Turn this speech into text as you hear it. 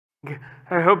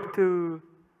I hope to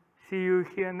see you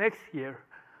here next year.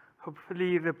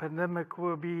 Hopefully the pandemic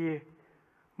will be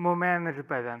more managed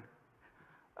by then.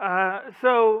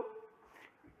 So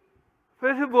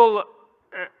first of all,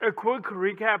 a quick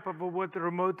recap of what the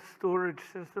remote storage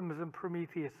systems in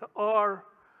Prometheus are.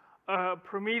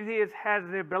 Prometheus has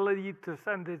the ability to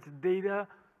send its data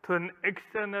to an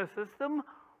external system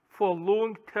for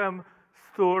long-term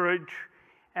storage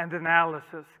and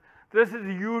analysis. This is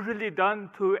usually done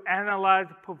to analyze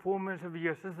the performance of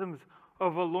your systems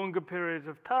over longer periods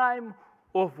of time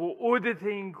or for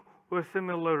auditing or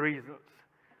similar reasons.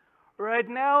 Right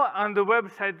now on the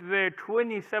website there are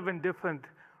 27 different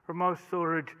remote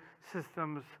storage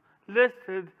systems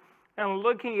listed, and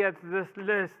looking at this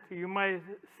list you might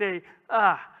say,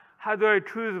 how do I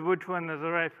choose which one is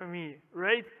right for me,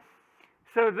 right?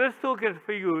 So this talk is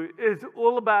for you. It's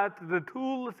all about the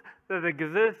tools that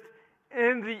exist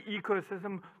in the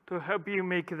ecosystem to help you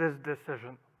make this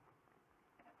decision.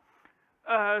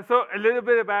 So a little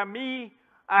bit about me.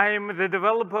 I'm the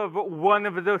developer of one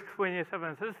of those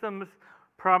 27 systems,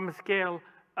 PromQL.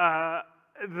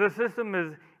 The system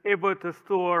is able to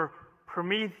store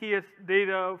Prometheus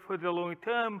data for the long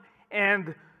term,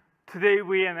 and today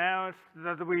we announced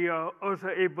that we are also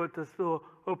able to store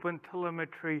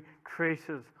OpenTelemetry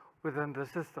traces within the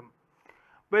system.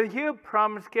 But here,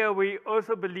 PromQL, we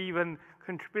also believe in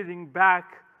contributing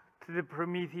back to the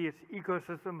Prometheus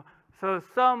ecosystem. So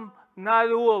some, not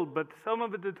all, but some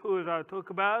of the tools I'll talk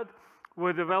about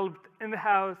were developed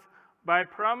in-house by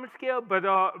PromQL, but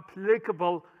are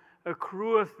applicable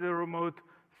across the remote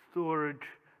storage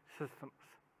systems.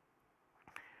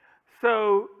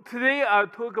 So today I'll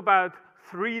talk about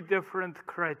 3 different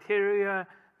criteria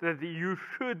that you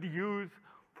should use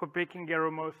for picking a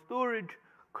remote storage: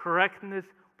 correctness,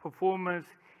 performance,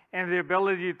 and the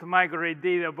ability to migrate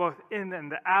data both in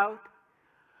and out.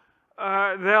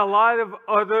 There are a lot of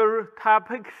other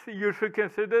topics you should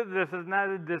consider. This is not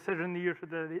a decision you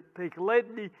should take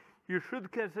lightly. You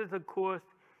should consider cost.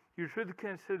 You should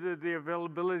consider the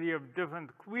availability of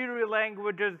different query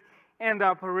languages and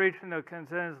operational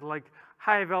concerns like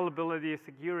high availability,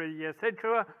 security,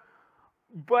 etc.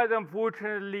 But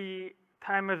unfortunately,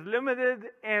 time is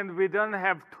limited, and we don't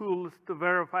have tools to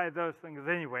verify those things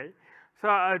anyway. So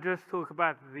I'll just talk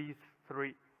about these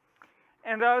 3.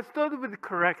 And I'll start with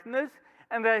correctness,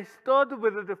 and I started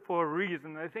with it for a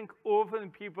reason. I think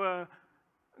often people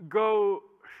go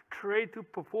straight to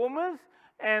performance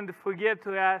and forget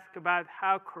to ask about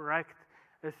how correct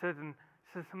a certain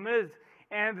system is.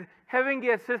 And having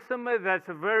a system that's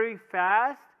very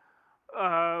fast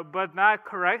but not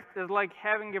correct is like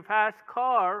having a fast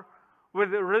car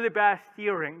with a really bad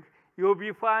steering. You'll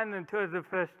be fine until the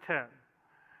first turn.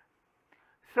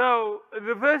 So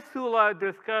the first tool I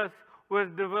discussed was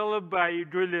developed by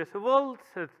Julius Woltz.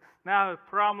 It's now at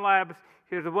Prom Labs.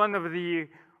 He's one of the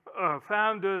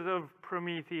founders of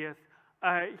Prometheus.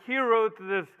 He wrote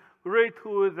this great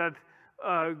tool that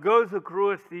goes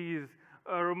across these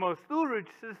remote storage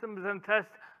systems and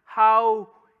tests how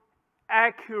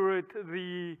accurate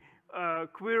the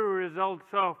query results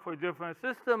are for different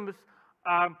systems.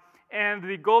 And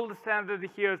the gold standard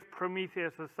here is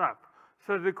Prometheus SUP.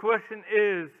 So the question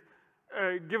is,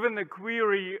 given the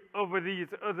query over these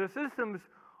other systems,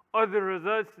 are the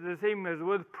results the same as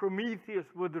what Prometheus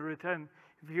would return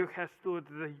if you had stored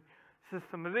the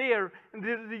system there? And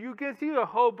you can see a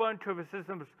whole bunch of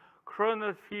systems: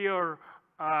 Chronosphere,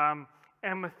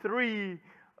 M3,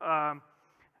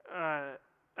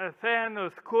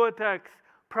 Thanos, Cortex,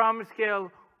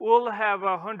 PromQL, all have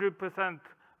 100%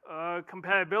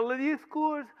 compatibility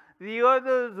scores. The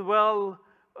others, well,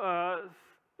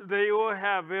 they all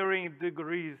have varying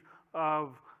degrees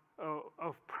of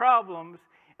problems.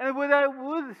 And what I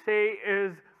would say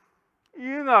is,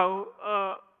 you know,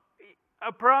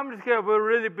 a PromQL will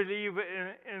really believe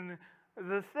in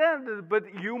the standard, but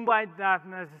you might not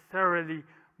necessarily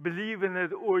believe in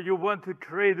it, or you want to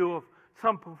trade off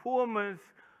some performance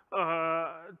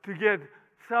to get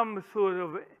some sort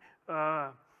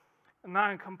of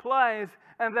non-compliance,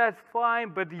 and that's fine,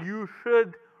 but you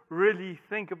should really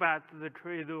think about the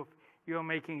trade-off you're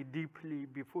making deeply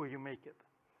before you make it.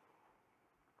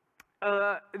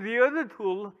 The other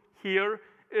tool here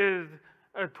is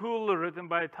a tool written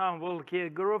by Tom Wilkie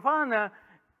at Grafana.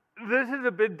 This is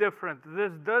a bit different.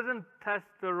 This doesn't test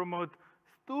the remote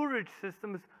storage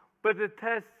systems, but it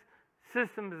tests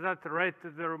systems that write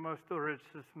to the remote storage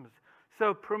systems.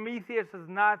 So Prometheus is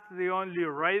not the only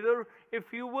writer,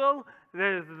 if you will.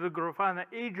 There's the Grafana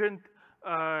agent.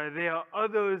 There are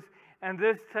others. And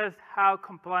this tests how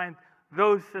compliant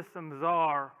those systems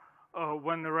are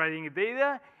when writing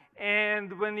data.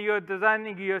 And when you're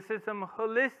designing your system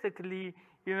holistically,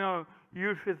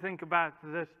 you should think about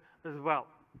this as well.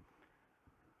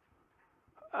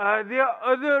 There are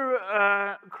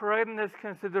other correctness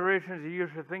considerations you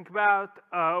should think about,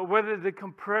 whether the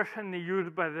compression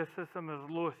used by the system is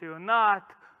lossy or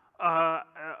not, how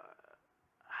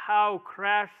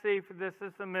crash safe the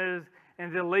system is,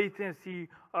 and the latency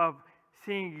of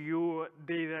seeing your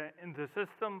data in the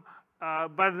system.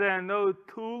 But there are no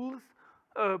tools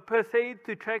per se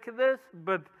to check this,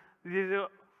 but these are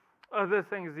other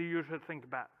things that you should think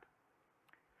about.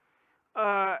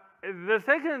 The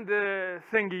second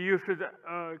thing you should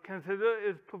consider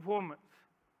is performance.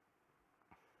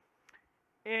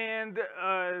 And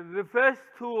the first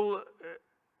tool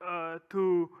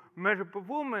to measure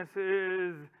performance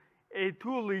is a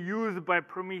tool used by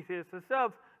Prometheus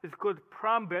itself. It's called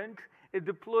PromBench. It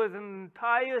deploys an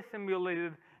entire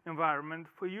simulated environment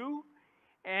for you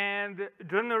and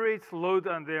generates load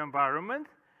on the environment,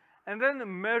 and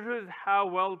then measures how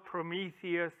well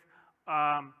Prometheus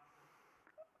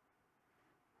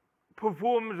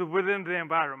performs within the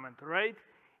environment, right?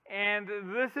 And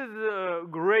this is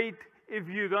great if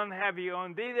you don't have your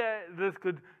own data. This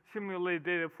could simulate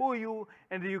data for you,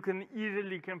 and you can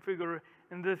easily configure,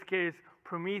 in this case,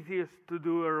 Prometheus to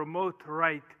do a remote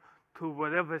write to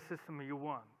whatever system you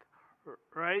want,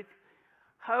 right?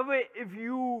 However, if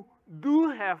you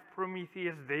do have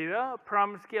Prometheus data,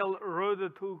 PromScale wrote a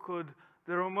tool called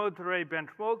the remote write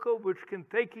benchmarker, which can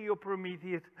take your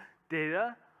Prometheus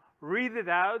data, read it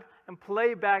out, and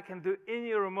play back into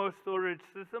any remote storage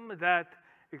system that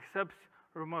accepts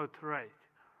remote write.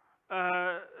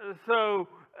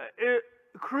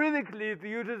 Critically, it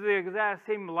uses the exact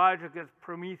same logic as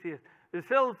Prometheus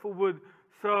itself would,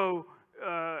 so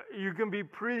you can be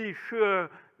pretty sure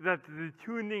that the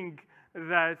tuning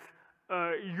that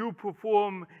you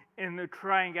perform in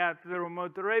trying out the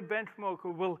remote write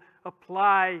benchmarker will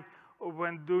apply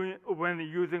when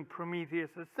using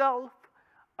Prometheus itself.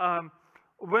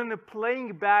 When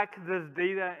playing back this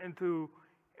data into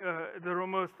the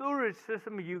remote storage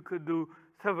system, you could do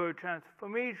several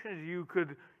transformations. You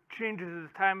could change the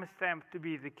timestamp to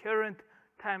be the current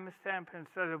timestamp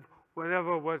instead of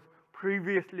whatever was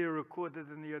previously recorded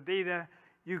in your data.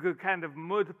 You could kind of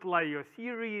multiply your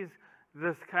series.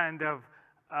 This kind of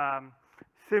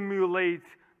simulates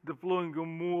deploying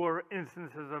more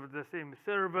instances of the same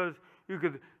servers. You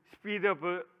could speed up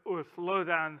or slow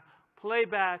down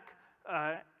playback,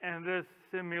 and this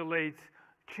simulates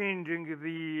changing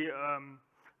the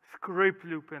script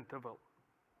loop interval.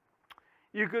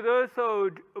 You could also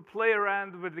play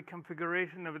around with the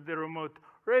configuration of the remote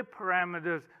write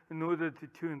parameters in order to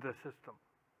tune the system.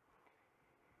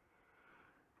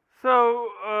 So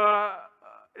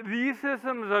these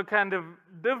systems are kind of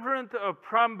different.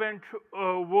 PromBench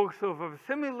works off of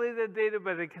simulated data,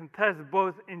 but it can test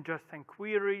both ingest and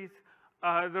queries.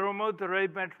 The remote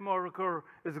write benchmarker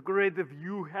is great if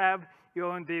you have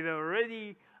your own data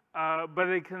already, but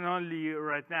it can only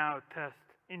right now test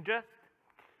ingest.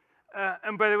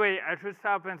 And by the way, I should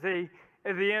stop and say,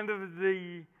 at the end of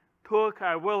the talk,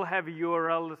 I will have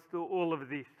URLs to all of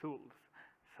these tools.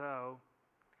 So,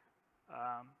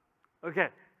 okay.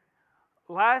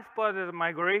 Last part is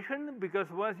migration, because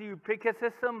once you pick a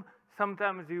system,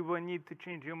 sometimes you will need to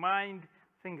change your mind.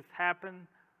 Things happen.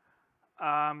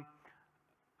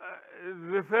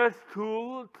 The first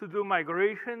tool to do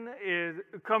migration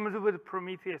comes with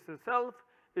Prometheus itself.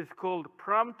 It's called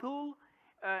PromTool,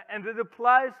 and it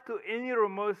applies to any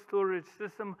remote storage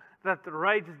system that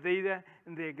writes data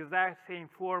in the exact same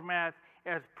format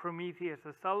as Prometheus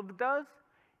itself does.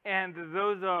 And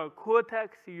those are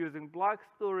Cortex using block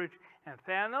storage and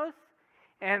Thanos,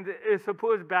 and it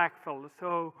supports backfill.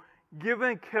 So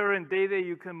given current data,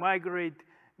 you can migrate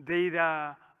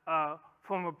data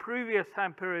from a previous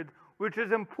time period, which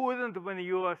is important when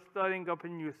you are starting up a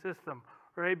new system,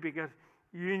 right? Because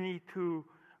you need to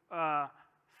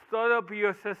start up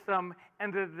your system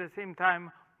and at the same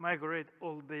time migrate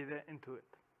all data into it.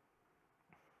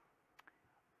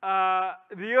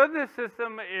 The other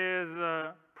system is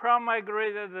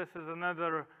prom-migrator. This is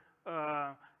another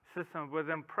system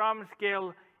within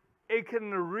PromScale. It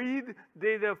can read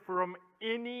data from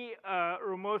any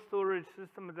remote storage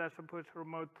system that supports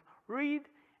remote read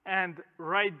and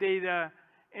write data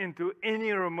into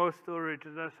any remote storage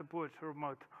that supports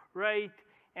remote write.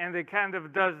 And it kind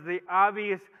of does the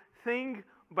obvious thing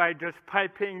by just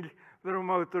piping the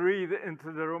remote read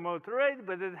into the remote write,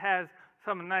 but it has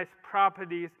some nice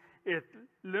properties. It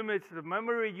limits the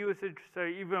memory usage, so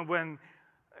even when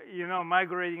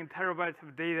migrating terabytes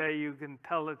of data, you can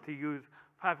tell it to use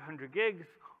 500 gigs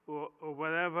or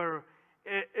whatever,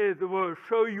 it will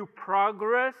show you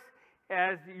progress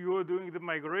as you're doing the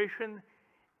migration.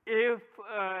 If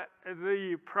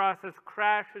the process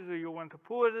crashes or you want to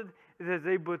pause it, it is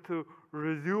able to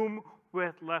resume where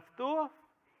it left off,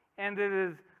 and it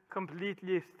is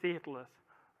completely stateless.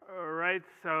 All right,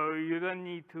 so you don't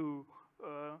need to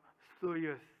store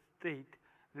your state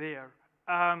there.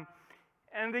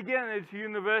 And again, it's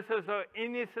universal, so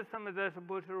any system that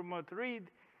supports remote read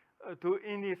to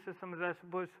any system that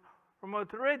supports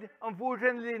remote read.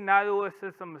 Unfortunately, not all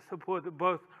systems support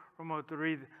both remote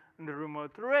read and the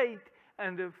remote write.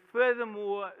 And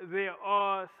furthermore, there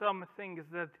are some things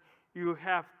that you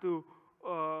have to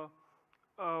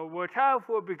watch out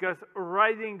for, because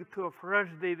writing to a fresh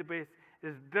database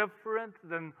is different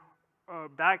than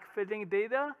backfitting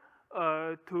data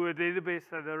to a database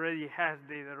that already has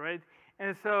data, right?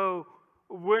 And so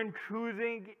when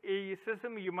choosing a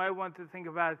system, you might want to think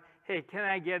about, hey, can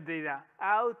I get data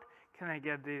out? Can I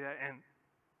get data in?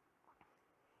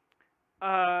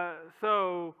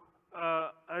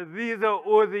 These are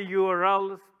all the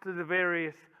URLs to the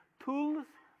various tools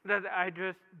that I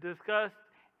just discussed.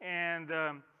 And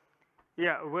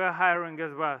yeah, we're hiring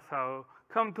as well. So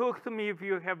come talk to me if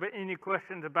you have any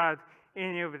questions about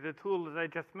any of the tools I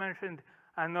just mentioned.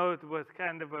 I know it was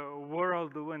kind of a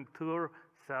whirlwind tour,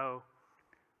 so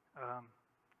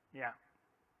yeah.